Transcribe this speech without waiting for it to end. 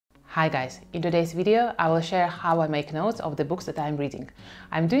Hi guys, in today's video I will share how I make notes of the books that I'm reading.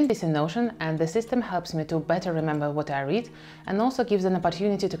 I'm doing this in Notion and the system helps me to better remember what I read and also gives an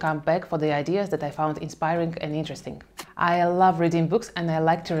opportunity to come back for the ideas that I found inspiring and interesting. I love reading books and I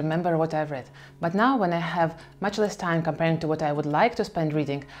like to remember what I've read, but now when I have much less time comparing to what I would like to spend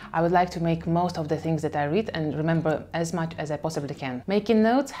reading, I would like to make most of the things that I read and remember as much as I possibly can. Making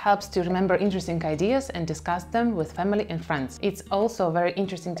notes helps to remember interesting ideas and discuss them with family and friends. It's also very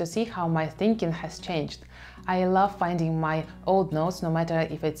interesting to see how my thinking has changed. I love finding my old notes, no matter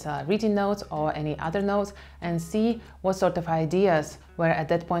if it's reading notes or any other notes, and see what sort of ideas were at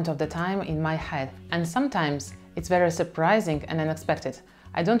that point of the time in my head. And sometimes it's very surprising and unexpected.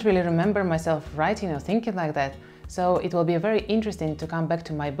 I don't really remember myself writing or thinking like that, so it will be very interesting to come back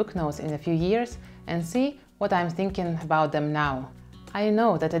to my book notes in a few years and see what I'm thinking about them now. I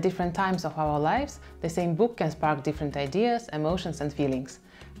know that at different times of our lives, the same book can spark different ideas, emotions and feelings,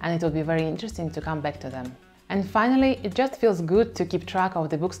 and it will be very interesting to come back to them. And finally, it just feels good to keep track of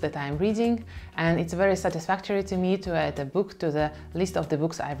the books that I'm reading, and it's very satisfactory to me to add a book to the list of the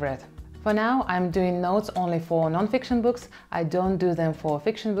books I've read. For now, I'm doing notes only for non-fiction books. I don't do them for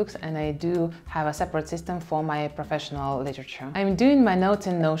fiction books, and I do have a separate system for my professional literature. I'm doing my notes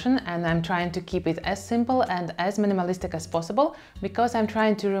in Notion and I'm trying to keep it as simple and as minimalistic as possible because I'm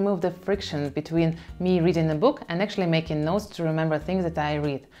trying to remove the friction between me reading a book and actually making notes to remember things that I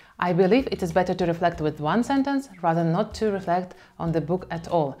read. I believe it is better to reflect with one sentence rather than not to reflect on the book at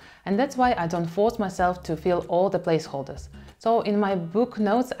all. And that's why I don't force myself to fill all the placeholders. So in my book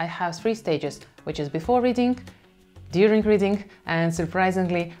notes I have 3 stages, which is before reading, during reading and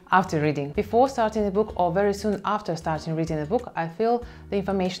surprisingly after reading. Before starting a book or very soon after starting reading a book, I fill the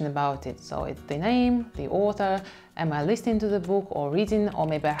information about it. So it's the name, the author, am I listening to the book or reading, or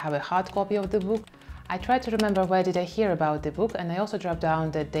maybe I have a hard copy of the book. I try to remember where did I hear about the book, and I also drop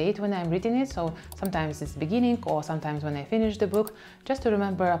down the date when I'm reading it, so sometimes it's the beginning or sometimes when I finish the book, just to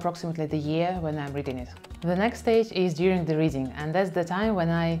remember approximately the year when I'm reading it. The next stage is during the reading, and that's the time when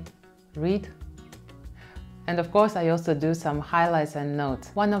I read. And of course I also do some highlights and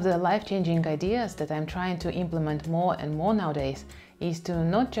notes. One of the life-changing ideas that I'm trying to implement more and more nowadays is to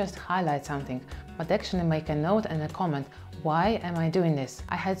not just highlight something, but actually make a note and a comment. Why am I doing this?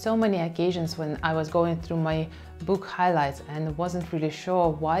 I had so many occasions when I was going through my book highlights and wasn't really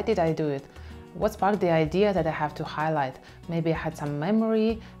sure why did I do it. What sparked the idea that I have to highlight? Maybe I had some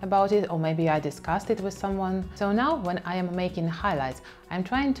memory about it, or maybe I discussed it with someone. So now when I am making highlights, I'm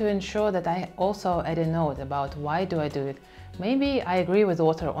trying to ensure that I also add a note about why do I do it. Maybe I agree with the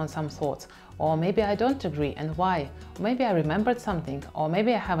author on some thoughts, or maybe I don't agree and why. Or maybe I remembered something, or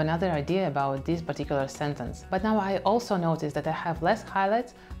maybe I have another idea about this particular sentence. But now I also notice that I have less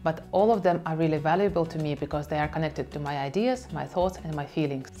highlights, but all of them are really valuable to me because they are connected to my ideas, my thoughts and my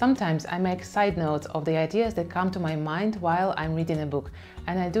feelings. Sometimes I make side notes of the ideas that come to my mind while I'm reading a book,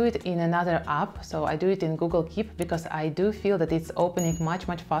 and I do it in another app, so I do it in Google Keep because I do feel that it's opening much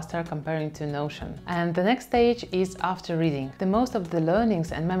faster comparing to Notion. And the next stage is after reading. The most of the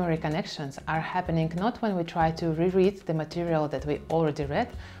learnings and memory connections are happening not when we try to reread the material that we already read,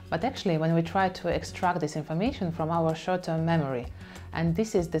 but actually when we try to extract this information from our short-term memory. And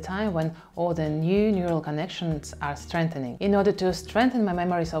this is the time when all the new neural connections are strengthening. In order to strengthen my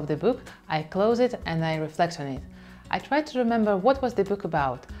memories of the book, I close it and I reflect on it. I try to remember what was the book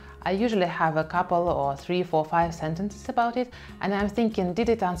about. I usually have a couple or 3, 4, 5 sentences about it, and I'm thinking, did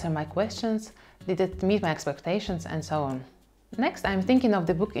it answer my questions? Did it meet my expectations? And so on. Next, I'm thinking of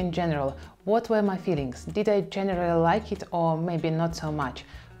the book in general. What were my feelings? Did I generally like it or maybe not so much?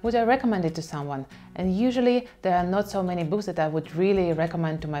 Would I recommend it to someone? And usually there are not so many books that I would really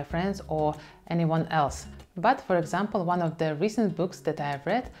recommend to my friends or anyone else. But for example, one of the recent books that I have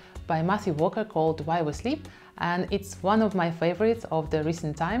read by Matthew Walker called Why We Sleep, and it's one of my favorites of the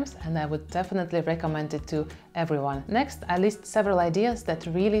recent times, and I would definitely recommend it to everyone. Next, I list several ideas that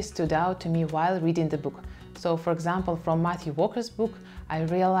really stood out to me while reading the book. So for example, from Matthew Walker's book, I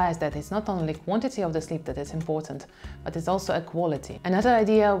realized that it's not only quantity of the sleep that is important, but it's also a quality. Another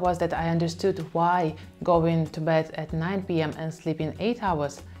idea was that I understood why going to bed at 9 p.m. and sleeping 8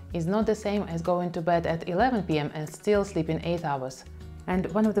 hours is not the same as going to bed at 11 p.m. and still sleeping 8 hours.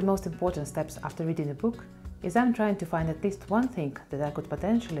 And one of the most important steps after reading a book is I'm trying to find at least one thing that I could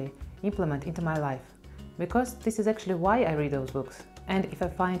potentially implement into my life. Because this is actually why I read those books. And if I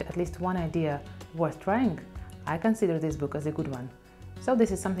find at least one idea worth trying, I consider this book as a good one. So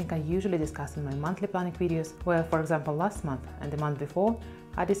this is something I usually discuss in my monthly planning videos, where for example last month and the month before,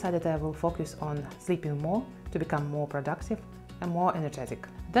 I decided I will focus on sleeping more to become more productive and more energetic.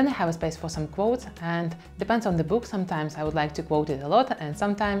 Then I have a space for some quotes, and depends on the book. Sometimes I would like to quote it a lot, and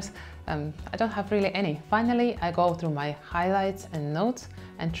sometimes I don't have really any. Finally, I go through my highlights and notes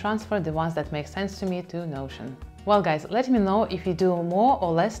and transfer the ones that make sense to me to Notion. Well guys, let me know if you do more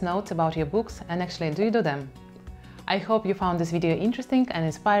or less notes about your books, and actually do you do them? I hope you found this video interesting and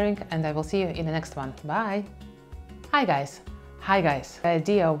inspiring, and I will see you in the next one. Bye! Hi guys! The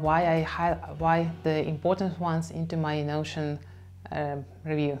idea why the important ones into my Notion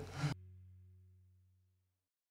review.